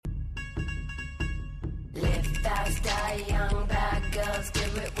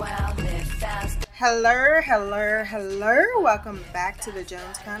Hello. Welcome back to the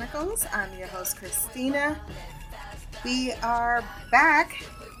Jones Chronicles. I'm your host, Christina. We are back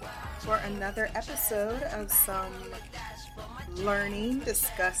for another episode of some learning,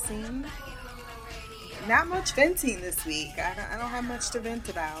 discussing. Not much venting this week. I don't have much to vent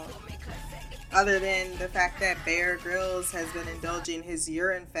about. Other than the fact that Bear Grylls has been indulging his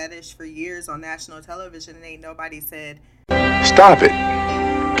urine fetish for years on national television and ain't nobody said, "Stop it.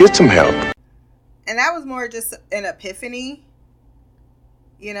 Get some help." And that was more just an epiphany,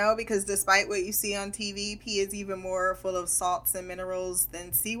 because despite what you see on TV, pee is even more full of salts and minerals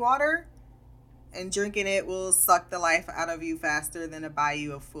than seawater. And drinking it will suck the life out of you faster than a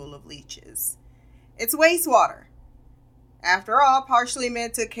bayou full of leeches. It's wastewater. After all, partially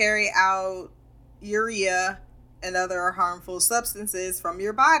meant to carry out urea and other harmful substances from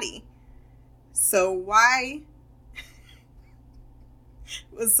your body. So why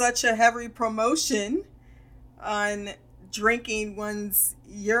was such a heavy promotion on drinking one's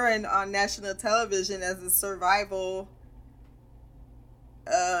urine on national television as a survival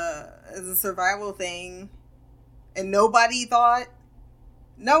thing, and nobody thought,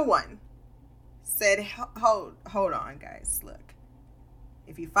 no one said, hold on, guys, look,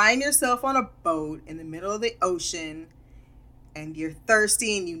 if you find yourself on a boat in the middle of the ocean and you're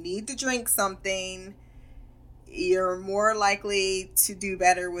thirsty and you need to drink something, you're more likely to do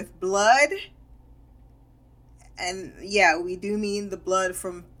better with blood. And yeah, we do mean the blood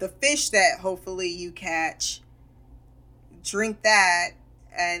from the fish that hopefully you catch. Drink that,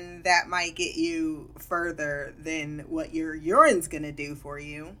 and that might get you further than what your urine's gonna do for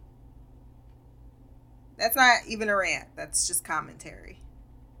you. That's not even a rant. That's just commentary.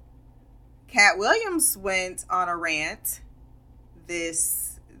 Cat Williams went on a rant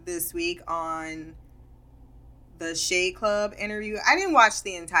this week on the Shade Club interview. I didn't watch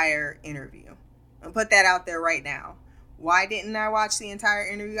the entire interview. I'll put that out there right now. Why didn't I watch the entire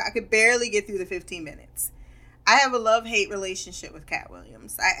interview? I could barely get through the 15 minutes. I have a love-hate relationship with Cat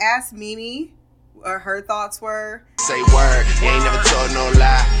Williams. I asked Mimi what her thoughts were. Say word, you ain't never told no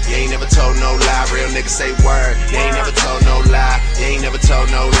lie. You ain't never told no lie. Real niggas say word, you ain't never told no lie. You ain't never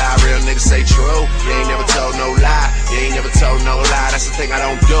told no lie. Real niggas say true. You ain't never told no lie. You ain't never told no lie. That's the thing I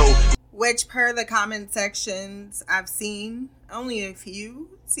don't do. Which, per the comment sections I've seen, only a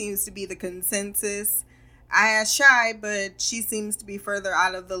few seems to be the consensus. I asked Shy, but she seems to be further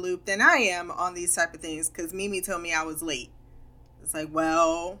out of the loop than I am on these type of things, because Mimi told me I was late. It's like,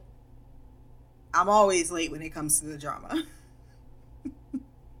 well, I'm always late when it comes to the drama.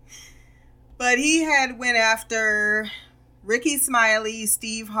 But he had went after Ricky Smiley,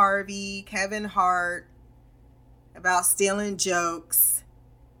 Steve Harvey, Kevin Hart about stealing jokes.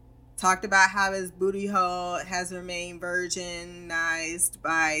 Talked about how his booty hole has remained virginized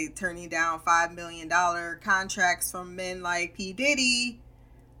by turning down $5 million contracts from men like P. Diddy,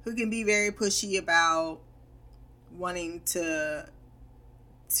 who can be very pushy about wanting to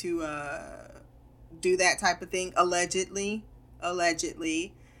do that type of thing, allegedly.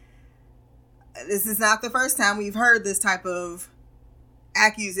 This is not the first time we've heard this type of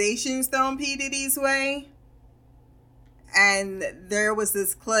accusations thrown P. Diddy's way. And there was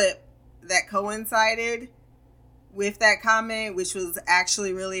this clip that coincided with that comment, which was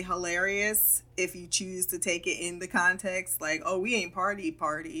actually really hilarious if you choose to take it in the context, like, oh, we ain't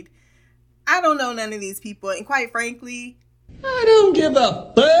partied. I don't know none of these people, and quite frankly, I don't give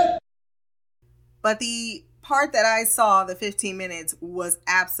a fuck. But the part that I saw, the 15 minutes, was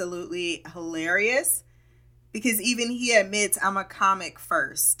absolutely hilarious, because even he admits, I'm a comic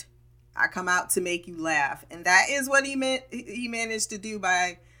first. I come out to make you laugh. And that is what he managed to do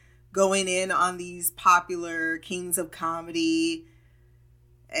by going in on these popular kings of comedy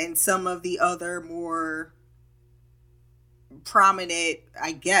and some of the other more prominent,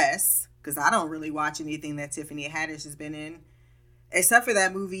 I guess, because I don't really watch anything that Tiffany Haddish has been in, except for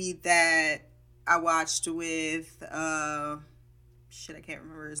that movie that I watched with, I can't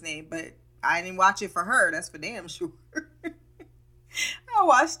remember his name, but I didn't watch it for her. That's for damn sure. I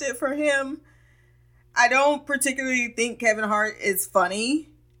watched it for him. I don't particularly think Kevin Hart is funny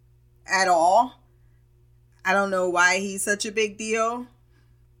at all. I don't know why he's such a big deal.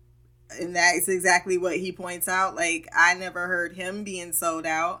 And that's exactly what he points out. Like, I never heard him being sold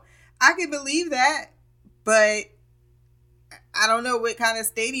out. I could believe that, but I don't know what kind of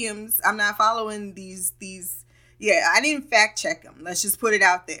stadiums. I'm not following these. Yeah, I didn't fact check him. Let's just put it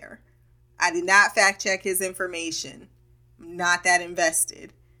out there. I did not fact check his information. I'm not that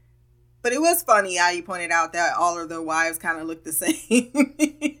invested. But it was funny how you pointed out that all of their wives kind of look the same.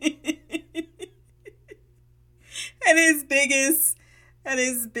 his biggest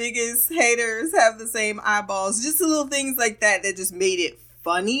haters have the same eyeballs. Just little things like that just made it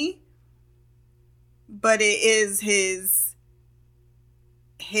funny. But it is his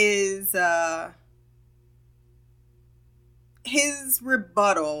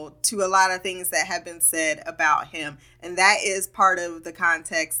rebuttal to a lot of things that have been said about him. And that is part of the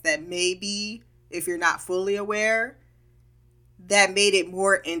context that maybe, if you're not fully aware, that made it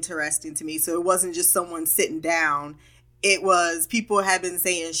more interesting to me. So it wasn't just someone sitting down. It was people had been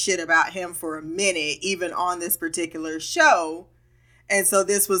saying shit about him for a minute, even on this particular show. And so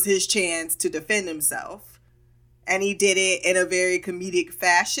this was his chance to defend himself. And he did it in a very comedic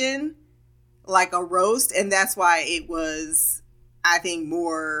fashion, like a roast. And that's why it was, I think,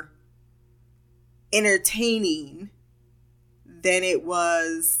 more entertaining than it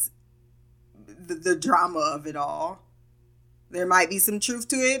was the drama of it all. There might be some truth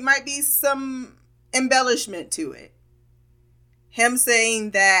to it. Might be some embellishment to it. Him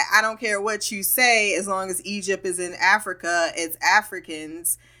saying that I don't care what you say as long as Egypt is in Africa, it's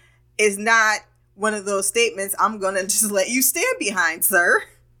Africans, is not one of those statements I'm going to just let you stand behind, sir.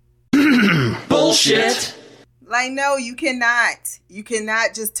 Bullshit. Like, no, you cannot. You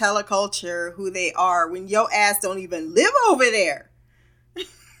cannot just tell a culture who they are when your ass don't even live over there.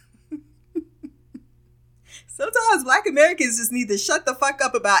 Sometimes Black Americans just need to shut the fuck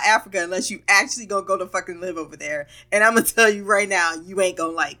up about Africa unless you actually gonna go to fucking live over there. And I'm gonna tell you right now, you ain't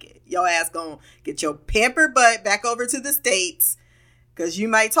gonna like it. Your ass gonna get your pampered butt back over to the States, because you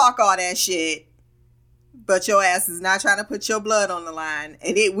might talk all that shit, but your ass is not trying to put your blood on the line.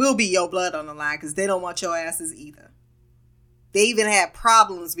 And it will be your blood on the line, because they don't want your asses either. They even had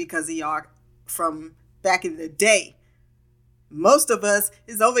problems because of y'all from back in the day. Most of us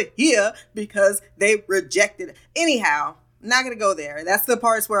is over here because they rejected it. Anyhow, I'm not going to go there. That's the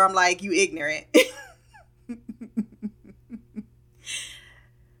parts where I'm like, you ignorant.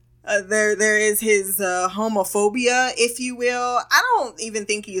 There is his homophobia, if you will. I don't even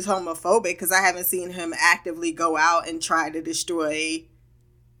think he's homophobic, because I haven't seen him actively go out and try to destroy,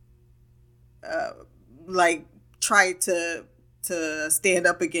 try to stand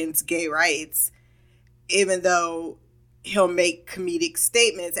up against gay rights, even though he'll make comedic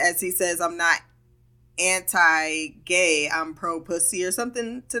statements, as he says, I'm not anti-gay, I'm pro-pussy or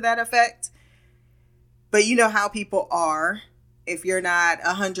something to that effect. But you know how people are. If you're not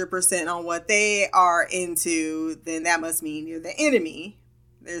 100% on what they are into, then that must mean you're the enemy.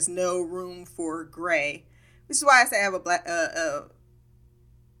 There's no room for gray. Which is why I say I have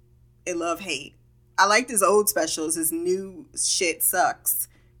a love-hate. I liked his old specials. His new shit sucks.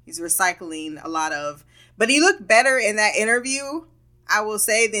 He's recycling a lot of... But he looked better in that interview, I will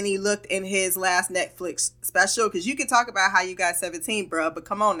say, than he looked in his last Netflix special. Because you can talk about how you got 17, bro, but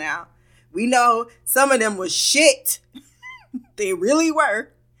come on now. We know some of them was shit. They really were.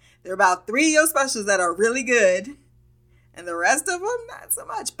 There are about 3 of your specials that are really good. And the rest of them, not so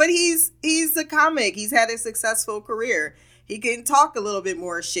much. But he's a comic. He's had a successful career. He can talk a little bit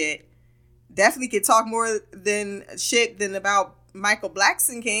more shit. Definitely can talk more than shit than about Michael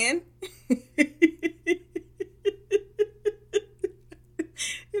Blackson can.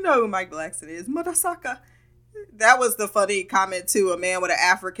 You know who Mike Blackson is. Motherfucker. That was the funny comment too. A man with an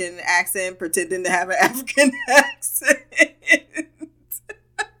African accent pretending to have an African accent.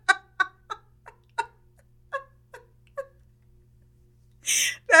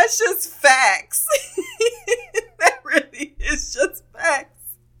 That's just facts. That really is just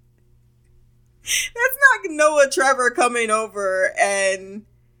facts. That's not Noah Trevor coming over and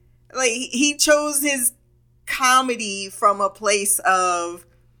like he chose his comedy from a place of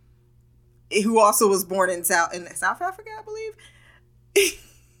who also was born in South Africa, I believe.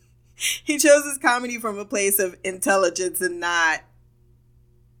 He chose his comedy from a place of intelligence and not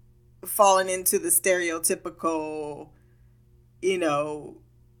falling into the stereotypical,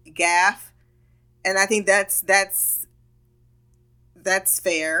 gaff. And I think that's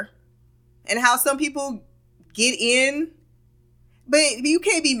fair. And how some people get in, but you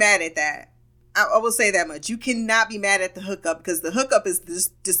can't be mad at that. I will say that much. You cannot be mad at the hookup, because the hookup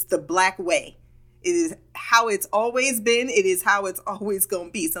is just the Black way. It is how it's always been. It is how it's always going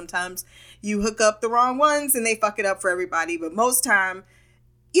to be. Sometimes you hook up the wrong ones and they fuck it up for everybody. But most time,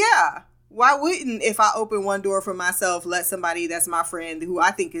 yeah. Why wouldn't, if I open one door for myself, let somebody that's my friend who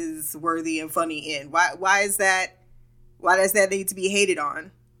I think is worthy and funny in? Why is that? Why does that need to be hated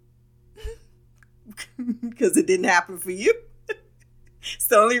on? Because it didn't happen for you. It's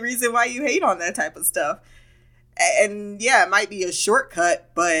the only reason why you hate on that type of stuff. And yeah, it might be a shortcut,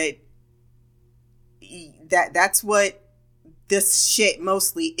 but that's what this shit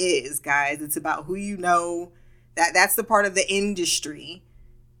mostly is, guys. It's about who you know, That's the part of the industry.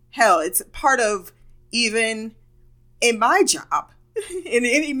 Hell, it's part of even in my job.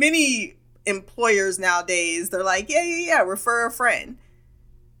 In many employers nowadays, they're like, yeah, refer a friend.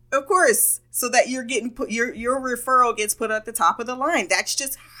 Of course, so that you're getting your referral gets put at the top of the line. That's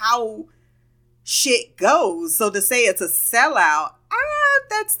just how shit goes. So to say it's a sellout,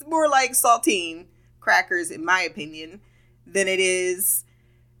 that's more like saltine crackers, in my opinion, than it is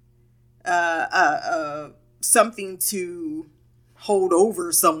something to hold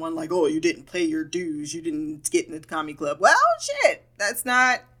over someone like, oh, you didn't pay your dues, you didn't get in the comedy club. Well, shit, that's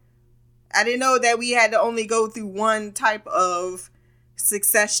not. I didn't know that we had to only go through one type of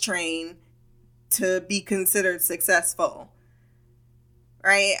success train to be considered successful,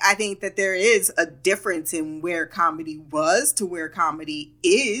 right? I think that there is a difference in where comedy was to where comedy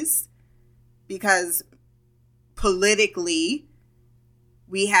is, because politically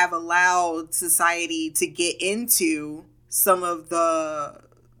we have allowed society to get into some of the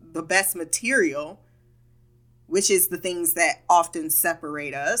best material, which is the things that often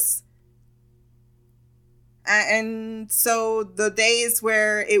separate us. And so the days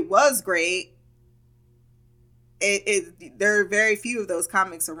where it was great, there are very few of those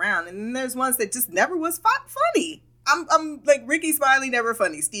comics around. And then there's ones that just never was funny. I'm like, Ricky Smiley, never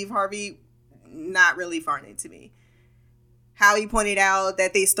funny. Steve Harvey, not really funny to me. How he pointed out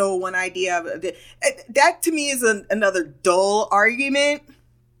that they stole one idea. That to me is another dull argument.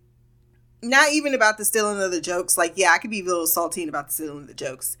 Not even about the stealing of the jokes. Like, yeah, I could be a little saltine about the stealing of the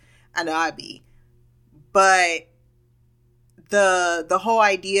jokes. I know I'd be. But the whole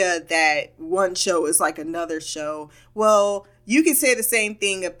idea that one show is like another show. Well, you can say the same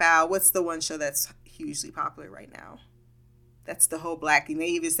thing about, what's the one show that's hugely popular right now? That's the whole black thing. They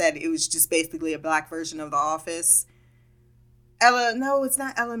even said it was just basically a black version of The Office. No, it's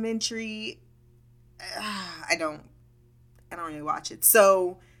not Elementary. I don't really watch it.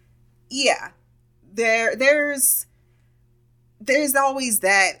 So yeah, there's always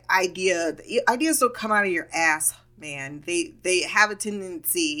that idea. Ideas don't come out of your ass, man. They have a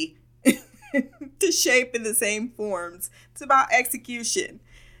tendency to shape in the same forms. It's about execution,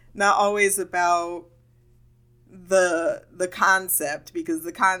 not always about the concept, because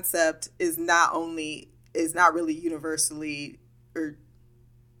the concept is not really universally or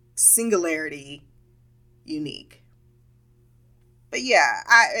singularity unique. But yeah,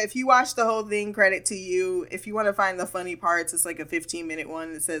 if you watch the whole thing, credit to you. If you want to find the funny parts, it's like a 15-minute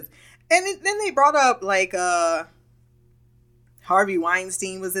one that says, and then they brought up like Harvey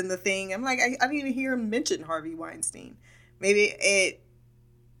Weinstein was in the thing. I'm like, I didn't even hear him mention Harvey Weinstein. Maybe it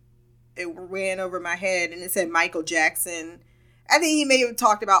ran over my head and it said Michael Jackson. I think he may have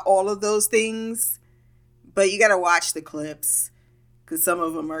talked about all of those things, but you got to watch the clips because some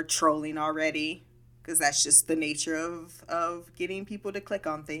of them are trolling already. Because that's just the nature of getting people to click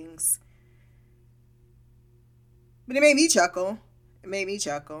on things. But it made me chuckle.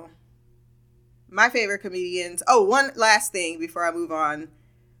 My favorite comedians. Oh, one last thing before I move on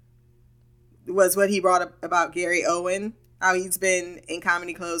was what he brought up about Gary Owen. How he's been in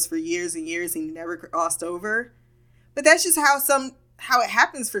comedy clubs for years and years and he never crossed over. But that's just how it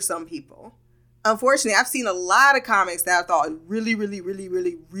happens for some people. Unfortunately, I've seen a lot of comics that I thought really, really, really,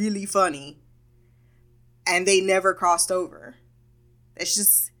 really, really funny. And they never crossed over.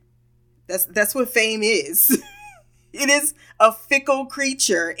 That's what fame is. It is a fickle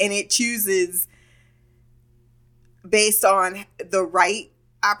creature, and it chooses based on the right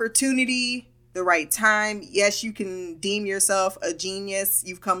opportunity, the right time. Yes, you can deem yourself a genius.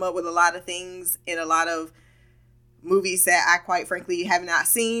 You've come up with a lot of things in a lot of movies that I quite frankly have not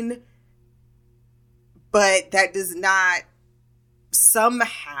seen. But that does not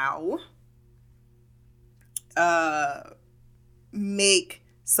somehow make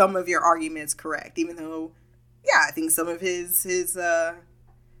some of your arguments correct, even though, yeah, I think some of his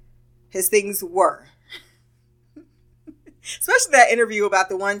things were. Especially that interview about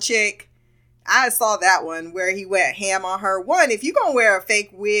the one chick. I saw that one where he went ham on her. One, if you're gonna wear a fake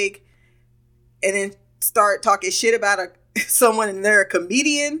wig and then start talking shit about someone and they're a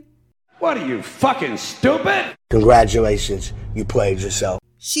comedian. What are you, fucking stupid? Congratulations, you played yourself.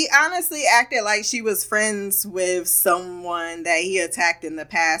 She honestly acted like she was friends with someone that he attacked in the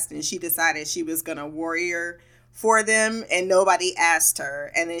past, and she decided she was going to warrior for them, and nobody asked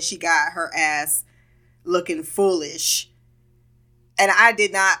her. And then she got her ass looking foolish. And I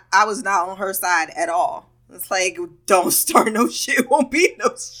was not on her side at all. It's like, don't start no shit, won't be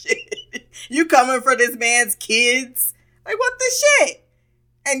no shit. You coming for this man's kids? Like, what the shit?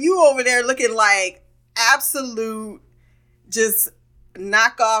 And you over there looking like absolute just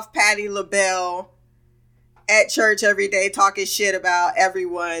knock off Patti LaBelle, at church every day talking shit about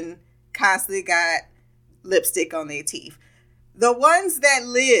everyone, constantly got lipstick on their teeth. The ones that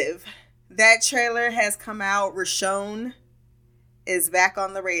live, that trailer has come out. Rashon is back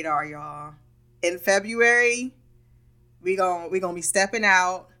on the radar, y'all. In February, we gonna be stepping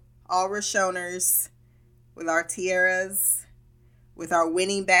out, all Rashoners, with our tiaras, with our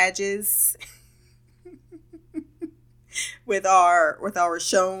winning badges, with our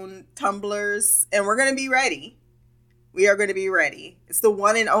Rashon tumblers, and we're gonna be ready. We are gonna be ready. It's the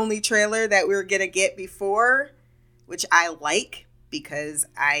one and only trailer that we were gonna get before, which I like because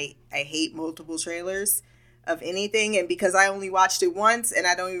I hate multiple trailers of anything, and because I only watched it once and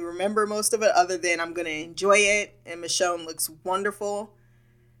I don't even remember most of it other than I'm gonna enjoy it, and Michonne looks wonderful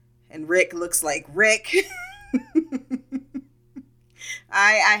and Rick looks like Rick.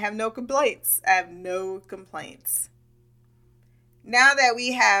 I have no complaints. I have no complaints. Now that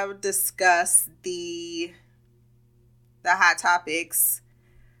we have discussed the hot topics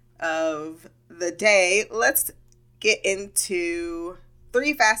of the day, let's get into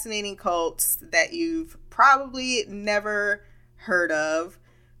 3 fascinating cults that you've probably never heard of.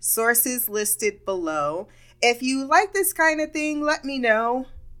 Sources listed below. If you like this kind of thing, let me know,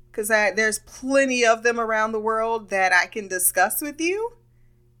 because there's plenty of them around the world that I can discuss with you.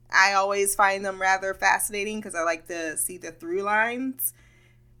 I always find them rather fascinating because I like to see the through lines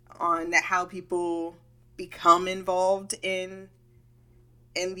on how people become involved in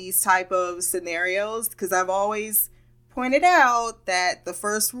these type of scenarios, because I've always pointed out that the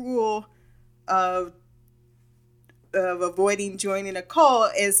first rule of avoiding joining a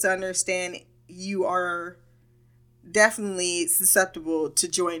cult is to understand you are definitely susceptible to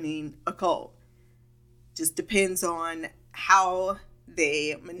joining a cult. Just depends on how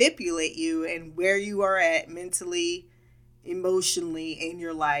they manipulate you and where you are at mentally, emotionally in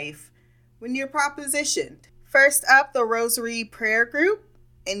your life when you're propositioned. First up, the Rosary Prayer Group.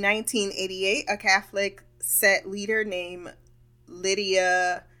 In 1988, a Catholic set leader named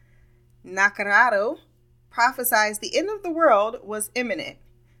Lydia Nacarado prophesied the end of the world was imminent.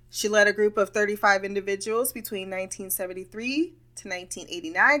 She led a group of 35 individuals between 1973 to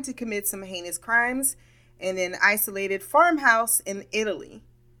 1989 to commit some heinous crimes in an isolated farmhouse in Italy.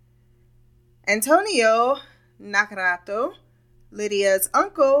 Antonio Nacarado, Lydia's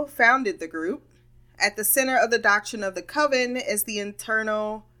uncle, founded the group. At the center of the doctrine of the coven is the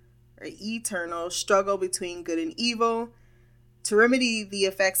eternal struggle between good and evil to remedy the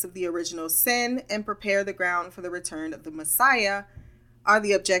effects of the original sin and prepare the ground for the return of the Messiah are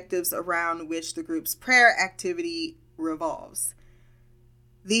the objectives around which the group's prayer activity revolves.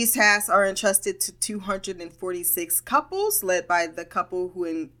 These tasks are entrusted to 246 couples, led by the couple who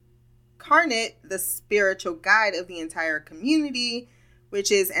incarnate the spiritual guide of the entire community,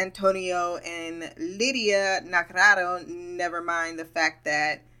 which is Antonio and Lydia Nacarado, never mind the fact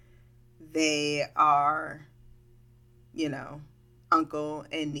that they are, uncle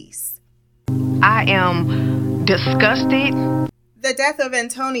and niece. I am disgusted. The death of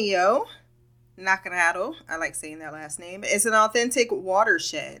Antonio Nacarado, I like saying that last name, is an authentic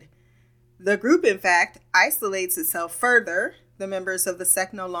watershed. The group, in fact, isolates itself further. The members of the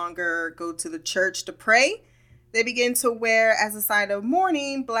sect no longer go to the church to pray. They begin to wear, as a sign of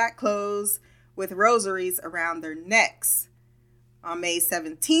mourning, black clothes with rosaries around their necks. On May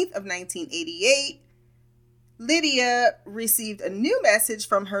 17th of 1988, Lydia received a new message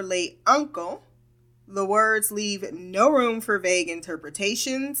from her late uncle. The words leave no room for vague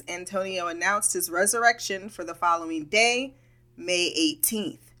interpretations. Antonio announced his resurrection for the following day, May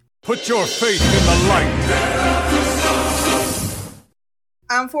 18th. Put your faith in the light.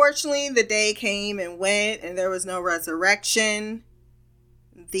 Unfortunately, the day came and went and there was no resurrection.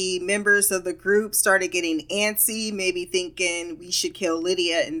 The members of the group started getting antsy, maybe thinking we should kill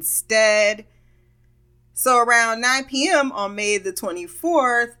Lydia instead. So around 9 p.m. on May the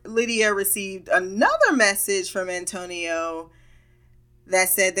 24th, Lydia received another message from Antonio that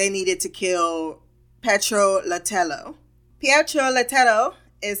said they needed to kill Pietro Latello. Pietro Latello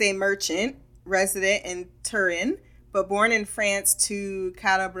is a merchant resident in Turin, but born in France to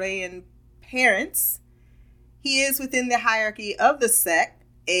Calabrian parents. He is within the hierarchy of the sect,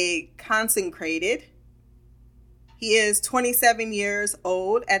 a consecrated. He is 27 years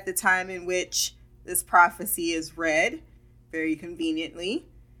old at the time in which this prophecy is read, very conveniently.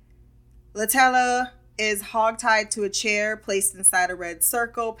 Latello is hogtied to a chair placed inside a red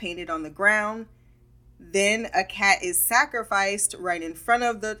circle painted on the ground. Then a cat is sacrificed right in front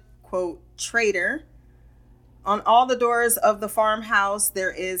of the, quote, traitor. On all the doors of the farmhouse,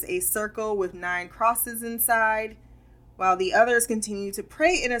 there is a circle with 9 crosses inside. While the others continue to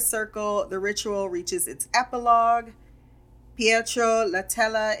pray in a circle, the ritual reaches its epilogue. Pietro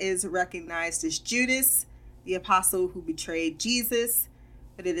Latella is recognized as Judas, the apostle who betrayed Jesus,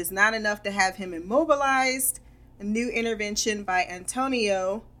 but it is not enough to have him immobilized. A new intervention by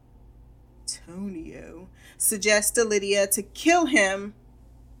Antonio suggests to Lydia to kill him,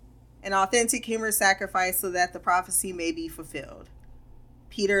 an authentic human sacrifice so that the prophecy may be fulfilled.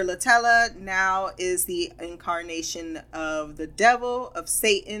 Peter Latella now is the incarnation of the devil, of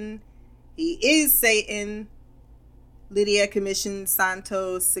Satan. He is Satan. Lydia commissioned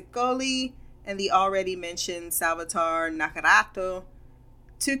Santo Siccoli and the already mentioned Salvatore Naccarato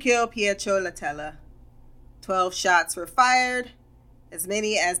to kill Pietro Latella. 12 shots were fired, as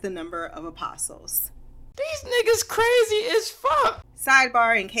many as the number of apostles. These niggas crazy as fuck.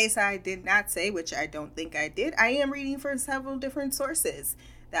 Sidebar, in case I did not say, which I don't think I did, I am reading from several different sources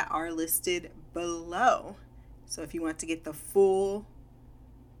that are listed below. So if you want to get the full,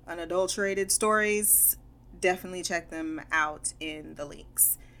 unadulterated stories, definitely check them out in the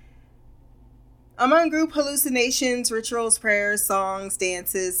links. Among group hallucinations, rituals, prayers, songs,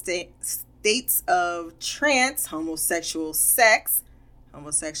 dances, states of trance, homosexual sex,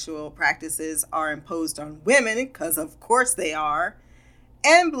 homosexual practices are imposed on women, because of course they are,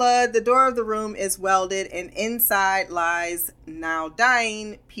 and blood, the door of the room is welded, and inside lies, now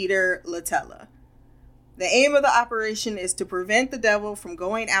dying, Peter Latella. The aim of the operation is to prevent the devil from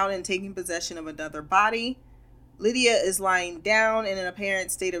going out and taking possession of another body. Lydia is lying down in an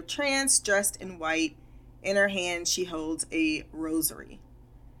apparent state of trance, dressed in white. In her hand, she holds a rosary.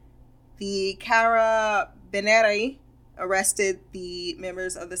 The Carabinieri arrested the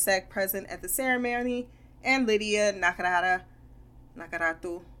members of the sect present at the ceremony, and Lydia Naccarato,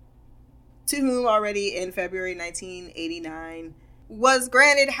 to whom already in February 1989 was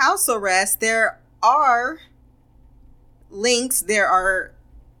granted house arrest. There are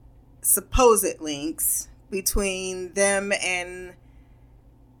supposed links between them and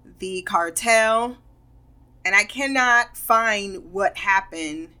the cartel, and I cannot find what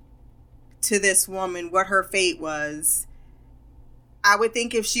happened to this woman, what her fate was. I would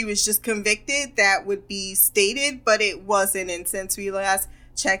think if she was just convicted, that would be stated, but it wasn't. And since we last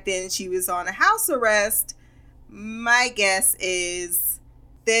checked in, she was on a house arrest. My guess is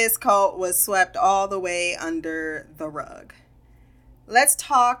this cult was swept all the way under the rug. Let's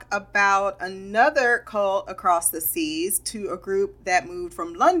talk about another cult across the seas, to a group that moved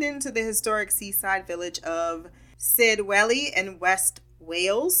from London to the historic seaside village of Sidwelly in West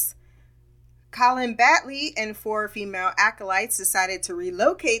Wales. Colin Batley and 4 female acolytes decided to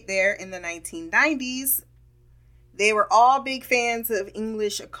relocate there in the 1990s. They were all big fans of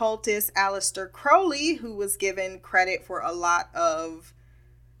English occultist Aleister Crowley, who was given credit for a lot of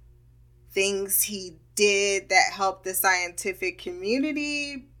things he did that helped the scientific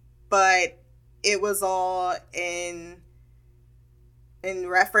community, but it was all in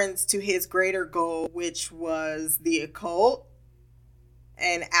reference to his greater goal, which was the occult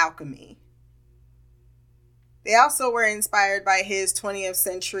and alchemy. They also were inspired by his 20th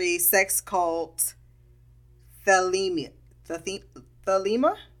century sex cult, Thelema,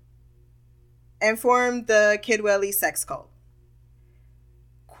 and formed the Kidwelly sex cult.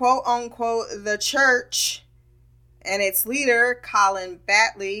 Quote unquote, the church and its leader, Colin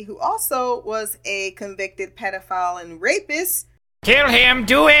Batley, who also was a convicted pedophile and rapist. Kill him,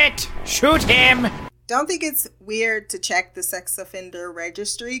 do it! Shoot him! Don't think it's weird to check the sex offender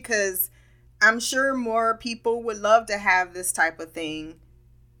registry, because I'm sure more people would love to have this type of thing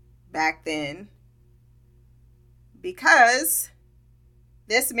back then, because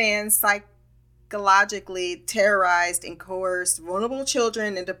this man psychologically terrorized and coerced vulnerable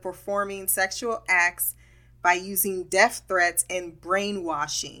children into performing sexual acts by using death threats and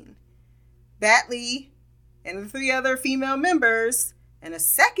brainwashing. Batley and the 3 other female members and a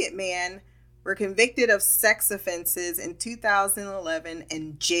second man were convicted of sex offenses in 2011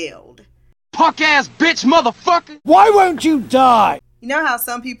 and jailed. Punk ass bitch motherfucker! Why won't you die? You know how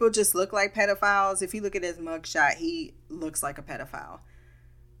some people just look like pedophiles? If you look at his mugshot, he looks like a pedophile.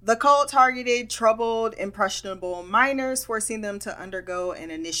 The cult targeted troubled, impressionable minors, forcing them to undergo an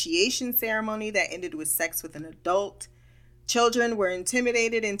initiation ceremony that ended with sex with an adult. Children were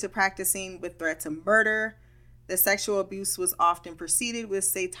intimidated into practicing with threats of murder. The sexual abuse was often preceded with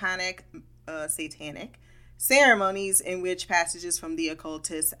satanic ceremonies in which passages from the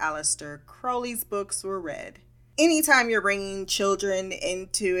occultist Aleister Crowley's books were read. Anytime you're bringing children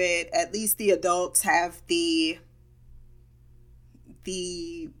into it, at least the adults have the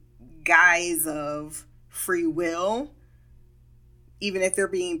guise of free will, even if they're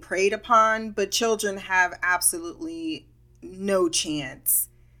being preyed upon, but children have absolutely no chance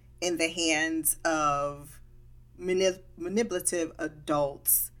in the hands of manipulative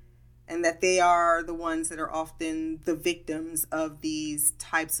adults, and that they are the ones that are often the victims of these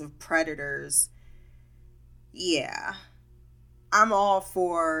types of predators. Yeah, I'm all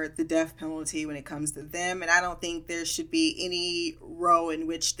for the death penalty when it comes to them, and I don't think there should be any row in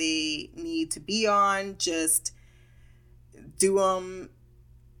which they need to be on. Just do them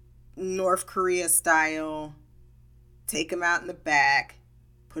North Korea style, take them out in the back,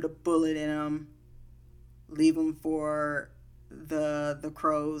 put a bullet in them, leave them for the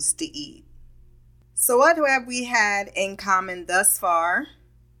crows to eat. So what have we had in common thus far?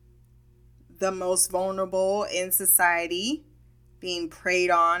 The most vulnerable in society being preyed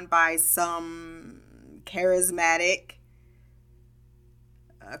on by some charismatic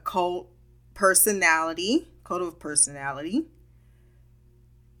cult of personality,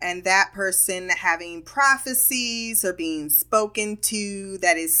 and that person having prophecies or being spoken to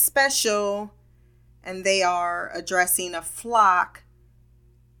that is special, and they are addressing a flock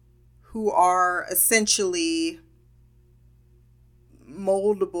who are essentially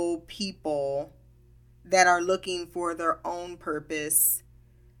moldable people that are looking for their own purpose,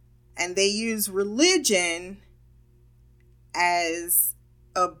 and they use religion as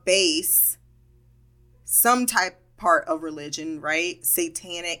a base, some part of religion, right?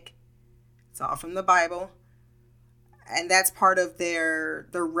 Satanic. It's all from the Bible. And that's part of their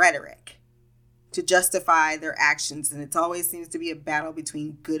rhetoric to justify their actions. And it always seems to be a battle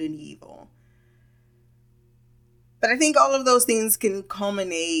between good and evil. But I think all of those things can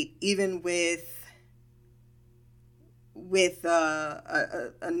culminate even with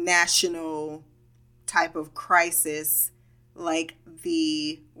a national type of crisis, like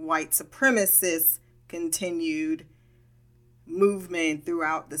the white supremacist continued movement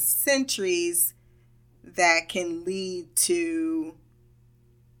throughout the centuries, that can lead to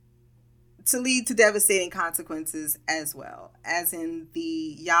devastating consequences as well, as in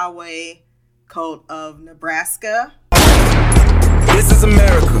the Yahweh cult of Nebraska. This is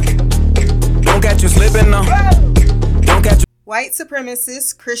America. Don't catch you slipping now. Don't catch you. White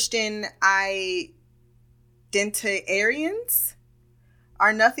supremacist Christian identitarians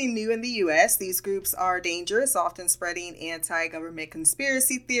are nothing new in the U.S. These groups are dangerous, often spreading anti-government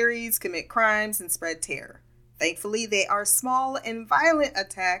conspiracy theories, commit crimes, and spread terror. Thankfully, they are small and violent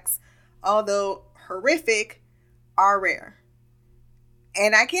attacks, although horrific, are rare.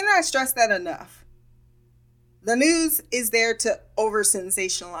 And I cannot stress that enough. The news is there to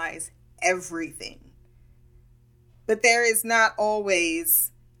over-sensationalize everything. But there is not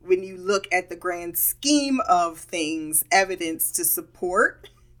always, when you look at the grand scheme of things, evidence to support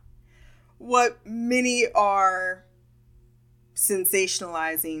what many are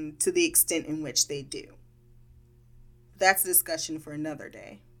sensationalizing to the extent in which they do. That's a discussion for another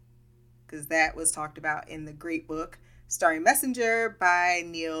day, because that was talked about in the great book Starry Messenger by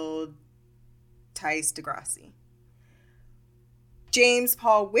Neil Tice deGrasse. James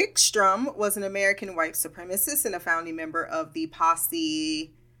Paul Wickstrom was an American white supremacist and a founding member of the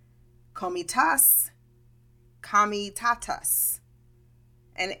Posse Comitatus,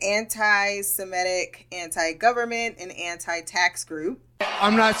 an anti-Semitic, anti-government, and anti-tax group.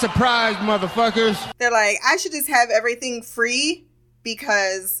 I'm not surprised, motherfuckers. They're like, I should just have everything free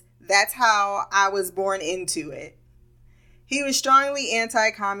because that's how I was born into it. He was strongly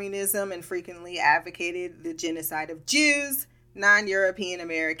anti-communism and frequently advocated the genocide of Jews, non-European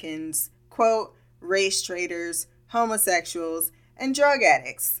Americans, quote, race traitors, homosexuals, and drug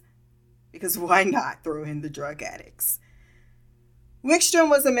addicts. Because why not throw in the drug addicts? Wickstrom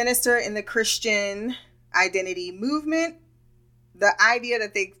was a minister in the Christian identity movement. The idea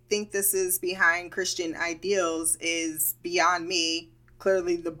that they think this is behind Christian ideals is beyond me.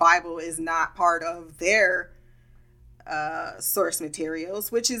 Clearly, the Bible is not part of their source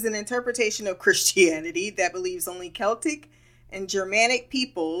materials, which is an interpretation of Christianity that believes only Celtic and Germanic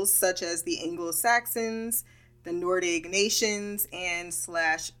peoples, such as the Anglo-Saxons, the Nordic nations, and /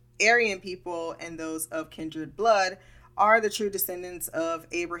 Aryan people, and those of kindred blood, are the true descendants of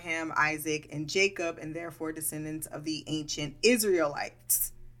Abraham, Isaac, and Jacob, and therefore descendants of the ancient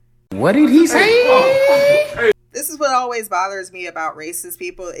Israelites. What did he say? This is what always bothers me about racist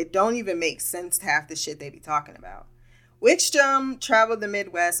people. It don't even make sense to half the shit they be talking about. Wickstrom traveled the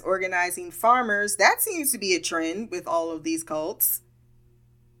Midwest organizing farmers. That seems to be a trend with all of these cults.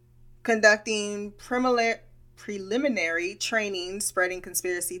 Conducting preliminary training, spreading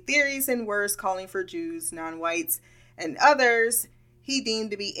conspiracy theories, and worse, calling for Jews, non-whites, and others he deemed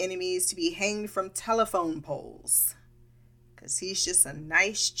to be enemies to be hanged from telephone poles. Because he's just a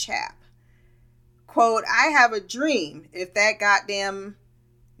nice chap. Quote, I have a dream. If that goddamn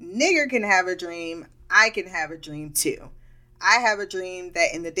nigger can have a dream, I can have a dream too. I have a dream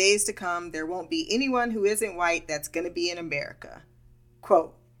that in the days to come, there won't be anyone who isn't white that's going to be in America.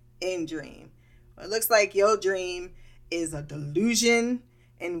 Quote, in dream. Well, it looks like your dream is a delusion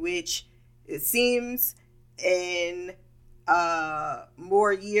in which it seems in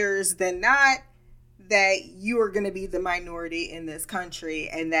more years than not that you are going to be the minority in this country,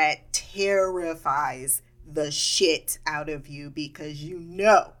 and that terrifies the shit out of you because you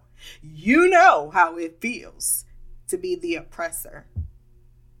know how it feels to be the oppressor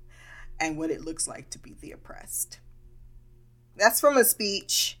and what it looks like to be the oppressed. That's from a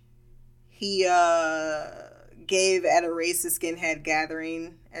speech he gave at a racist skinhead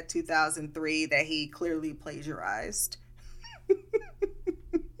gathering at 2003 that he clearly plagiarized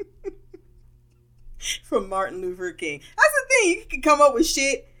from Martin Luther King. That's the thing. You can come up with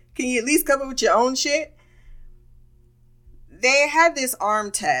shit. Can you at least come up with your own shit? They had this arm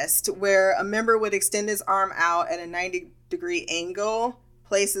test where a member would extend his arm out at a 90-degree angle,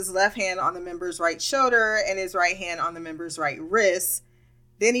 place his left hand on the member's right shoulder and his right hand on the member's right wrist.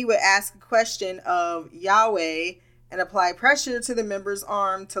 Then he would ask a question of Yahweh and apply pressure to the member's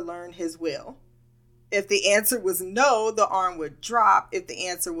arm to learn his will. If the answer was no, the arm would drop. If the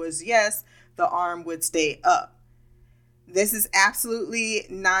answer was yes, the arm would stay up. This is absolutely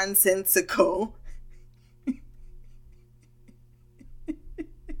nonsensical.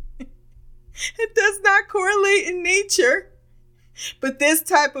 It does not correlate in nature. But this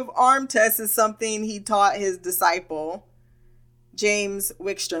type of arm test is something he taught his disciple, James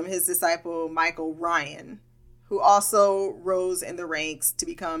Wickstrom, his disciple, Michael Ryan, who also rose in the ranks to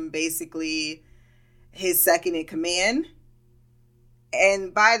become basically his second in command.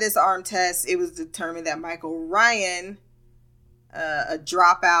 And by this arm test, it was determined that Michael Ryan, a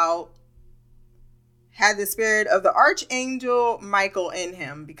dropout, had the spirit of the archangel Michael in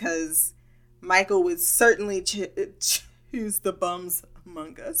him, because Michael would certainly choose the bums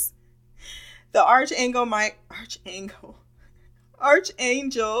among us. The archangel Michael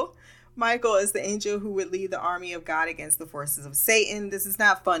is the angel who would lead the army of God against the forces of Satan. This is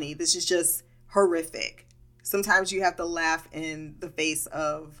not funny. This is just horrific. Sometimes you have to laugh in the face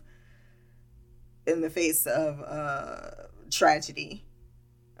of tragedy.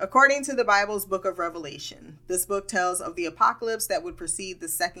 According to the Bible's book of Revelation, this book tells of the apocalypse that would precede the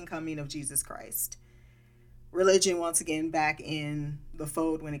second coming of Jesus Christ. Religion, once again, back in the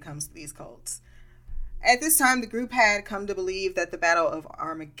fold when it comes to these cults. At this time, the group had come to believe that the Battle of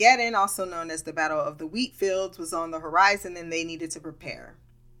Armageddon, also known as the Battle of the Wheat Fields, was on the horizon and they needed to prepare.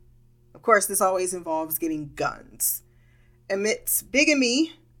 Of course, this always involves getting guns. Amidst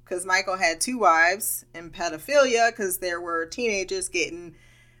bigamy, because Michael had 2 wives, and pedophilia, because there were teenagers getting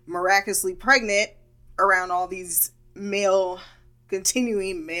miraculously pregnant around all these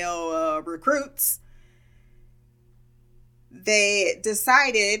continuing male recruits, they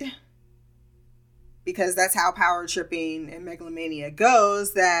decided, because that's how power tripping and megalomania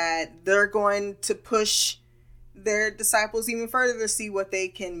goes, that they're going to push their disciples even further to see what they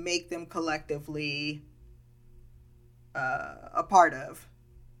can make them collectively a part of.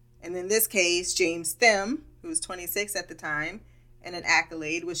 And in this case, James Them, who was 26 at the time and an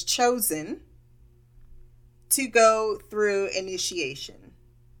accolade, was chosen to go through initiation.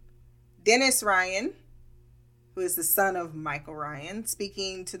 Dennis Ryan, who is the son of Michael Ryan,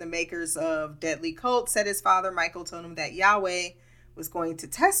 speaking to the makers of Deadly Cult, said his father Michael told him that Yahweh was going to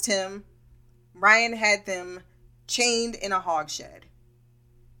test him. Ryan had them chained in a hog shed.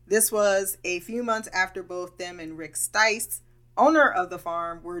 This was a few months after both them and Rick Stice, owner of the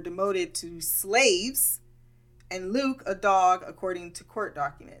farm, were demoted to slaves, and Luke, a dog, according to court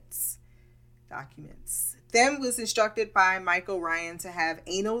documents. Them was instructed by Michael Ryan to have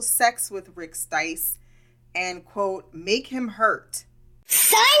anal sex with Rick Stice and, quote, make him hurt.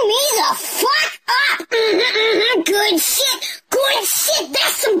 Sign me the fuck up! Good shit! Good shit!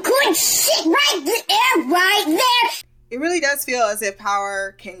 That's some good shit right there, right there! It really does feel as if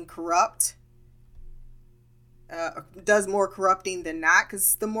power can corrupt. Does more corrupting than not,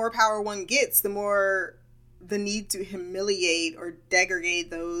 because the more power one gets, the more the need to humiliate or degrade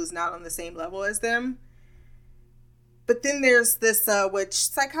those not on the same level as them. But then there's this, which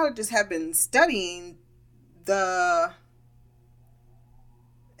psychologists have been studying, I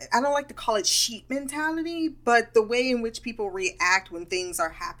don't like to call it sheep mentality, but the way in which people react when things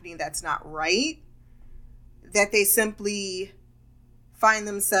are happening that's not right, that they simply find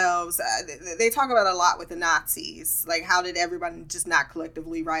themselves, they talk about a lot with the Nazis, like how did everybody just not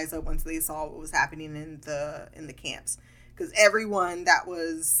collectively rise up once they saw what was happening in the camps? Because everyone that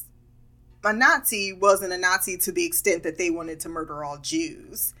was a Nazi wasn't a Nazi to the extent that they wanted to murder all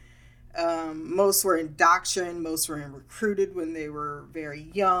Jews. Most were indoctrinated, most were recruited when they were very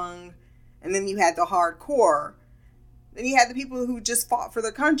young. And then you had the hardcore. Then you had the people who just fought for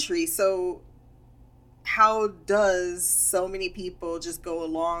the country. So how does so many people just go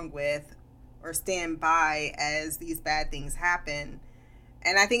along with or stand by as these bad things happen?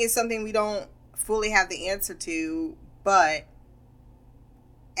 And I think it's something we don't fully have the answer to, but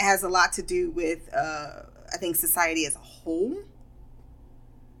it has a lot to do with, I think, society as a whole.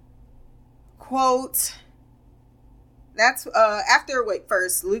 Quote, that's Luke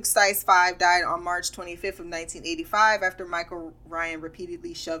Stice 5 died on March 25th of 1985 after Michael Ryan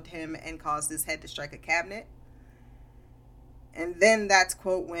repeatedly shoved him and caused his head to strike a cabinet. And then that's,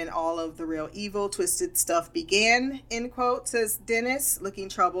 quote, when all of the real evil, twisted stuff began, end quote, says Dennis. Looking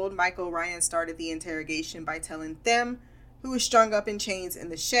troubled, Michael Ryan started the interrogation by telling them, who was strung up in chains in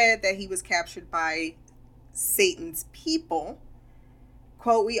the shed, that he was captured by Satan's people.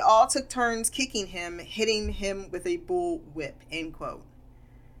 Quote, we all took turns kicking him, hitting him with a bull whip, end quote.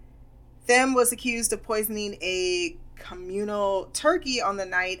 Them was accused of poisoning a communal turkey on the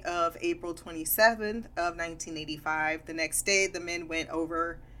night of April 27th of 1985. The next day, the men went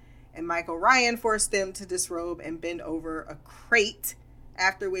over and Michael Ryan forced them to disrobe and bend over a crate,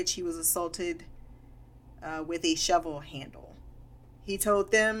 after which he was assaulted with a shovel handle. He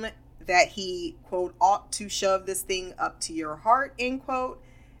told them that he, quote, ought to shove this thing up to your heart, end quote.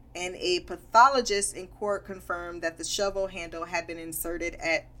 And a pathologist in court confirmed that the shovel handle had been inserted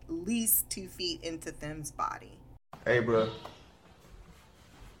at least 2 feet into Them's body. Hey, bro.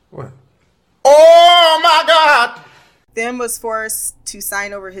 What? Oh, my God! Them was forced to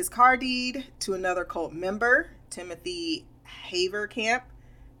sign over his car deed to another cult member, Timothy Haverkamp,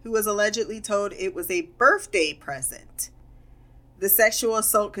 who was allegedly told it was a birthday present. The sexual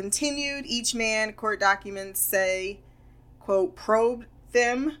assault continued. Each man, court documents say, quote, probed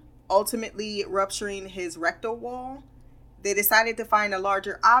them, ultimately rupturing his rectal wall. They decided to find a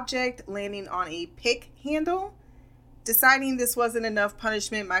larger object, landing on a pick handle. Deciding this wasn't enough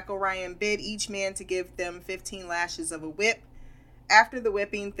punishment, Michael Ryan bid each man to give them 15 lashes of a whip. After the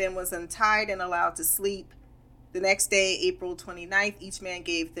whipping, Them was untied and allowed to sleep. The next day, April 29th, each man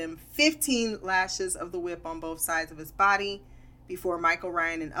gave them 15 lashes of the whip on both sides of his body, before Michael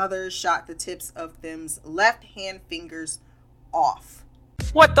Ryan and others shot the tips of Them's left hand fingers off.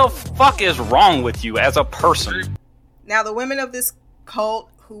 What the fuck is wrong with you as a person? Now, the women of this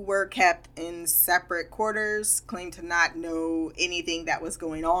cult, who were kept in separate quarters, claimed to not know anything that was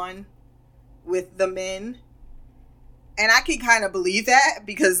going on with the men. And I can kind of believe that,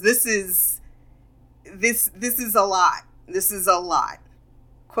 because this is a lot. This is a lot.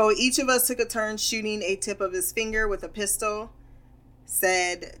 Quote, each of us took a turn shooting a tip of his finger with a pistol,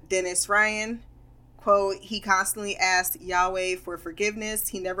 said Dennis Ryan. Quote, he constantly asked Yahweh for forgiveness.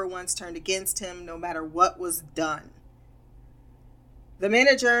 He never once turned against him, no matter what was done. The men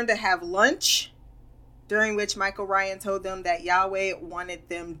adjourned to have lunch, during which Michael Ryan told them that Yahweh wanted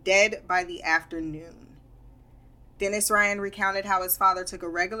them dead by the afternoon. Dennis Ryan recounted how his father took a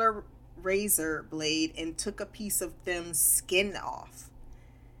regular razor blade and took a piece of Them's skin off.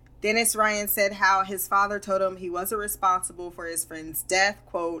 Dennis Ryan said how his father told him he wasn't responsible for his friend's death.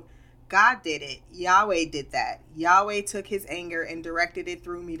 Quote, God did it. Yahweh did that. Yahweh took his anger and directed it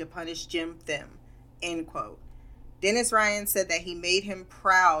through me to punish Jim Them. End quote. Dennis Ryan said that he made him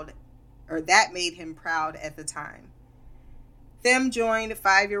proud, or that made him proud at the time. Them joined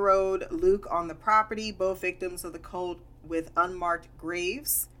 5-year-old Luke on the property, both victims of the cult with unmarked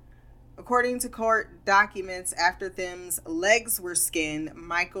graves. According to court documents, after Them's legs were skinned,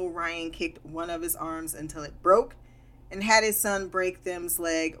 Michael Ryan kicked one of his arms until it broke and had his son break Them's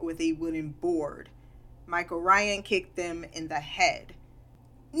leg with a wooden board. Michael Ryan kicked Them in the head.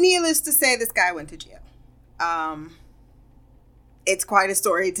 Needless to say, this guy went to jail. It's quite a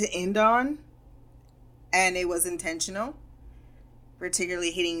story to end on, and it was intentional,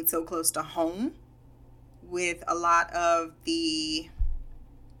 particularly hitting so close to home with a lot of the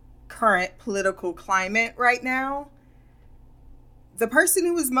current political climate right now. The person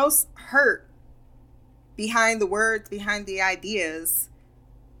who was most hurt behind the words, behind the ideas,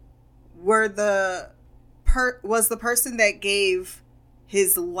 was the person that gave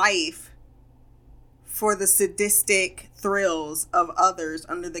his life for the sadistic thrills of others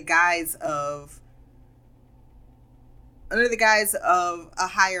under the guise of a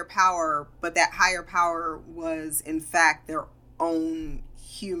higher power, but that higher power was in fact their own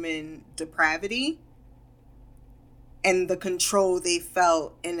human depravity and the control they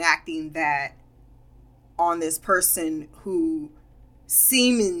felt enacting that on this person who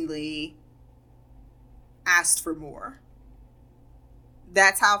seemingly asked for more.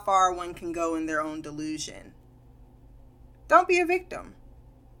 That's how far one can go in their own delusion. Don't be a victim.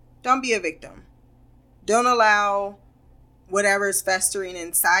 Don't be a victim. Don't allow whatever's festering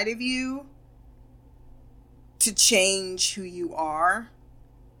inside of you to change who you are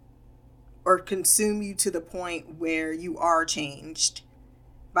or consume you to the point where you are changed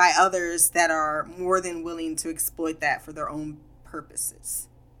by others that are more than willing to exploit that for their own purposes.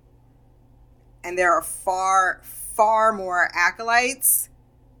 And there are far, far more acolytes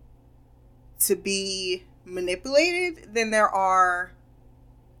to be manipulated than there are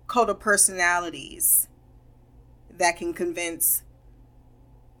cult of personalities that can convince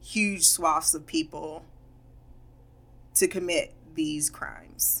huge swaths of people to commit these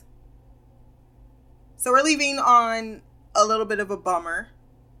crimes. So we're leaving on a little bit of a bummer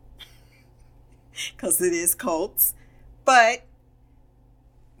because it is cults, but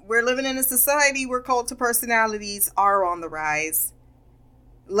we're living in a society where cult of personalities are on the rise.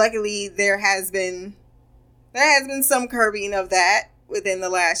 Luckily, there has been some curbing of that within the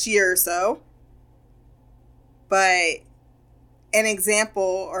last year or so. But an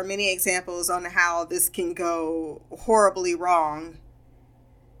example or many examples on how this can go horribly wrong,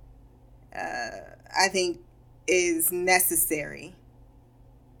 I think is necessary.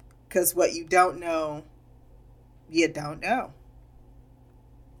 Because what you don't know, you don't know.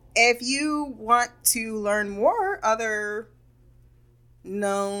 If you want to learn more other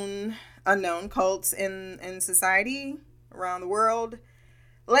known, unknown cults in society around the world,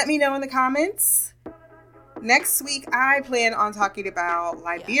 let me know in the comments. Next week, I plan on talking about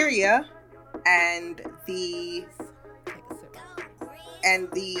Liberia and the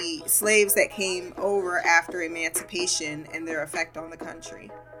slaves that came over after emancipation and their effect on the country.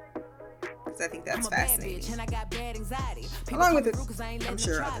 Because I think that's fascinating. Along with, I'm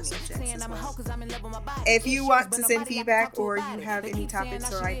sure, other subjects as well. If you want to send feedback or you have any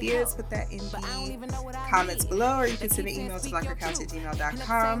topics or ideas, put that in the comments below, or you can send an email to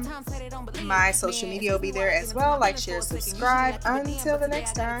blackercouch@gmail.com. My social media will be there as well. Like, share, subscribe. Until the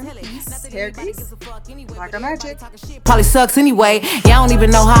next time, peace, hair grease, Blacker Magic. Probably sucks anyway. Y'all don't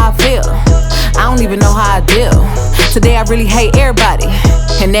even know how I feel. I don't even know how I deal. Today I really hate everybody,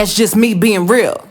 and that's just me being real.